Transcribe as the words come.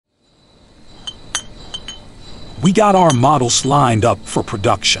We got our models lined up for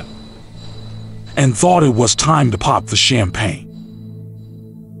production and thought it was time to pop the champagne.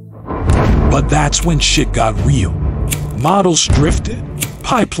 But that's when shit got real. Models drifted,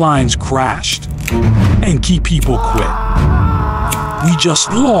 pipelines crashed, and key people quit. We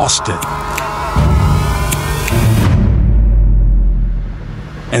just lost it.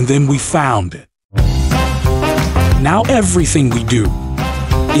 And then we found it. Now everything we do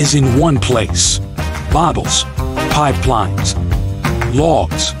is in one place. Models, pipelines,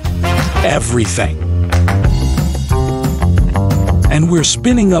 logs, everything. And we're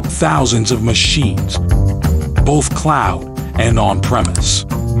spinning up thousands of machines, both cloud and on-premise.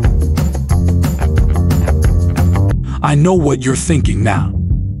 I know what you're thinking now.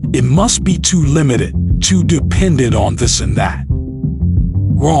 It must be too limited, too dependent on this and that.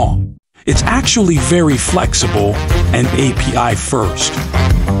 Wrong. It's actually very flexible and API first,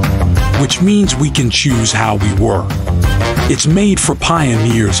 which means we can choose how we work. It's made for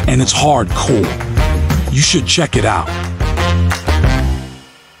pioneers and it's hardcore. You should check it out.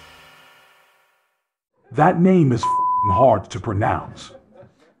 That name is hard to pronounce.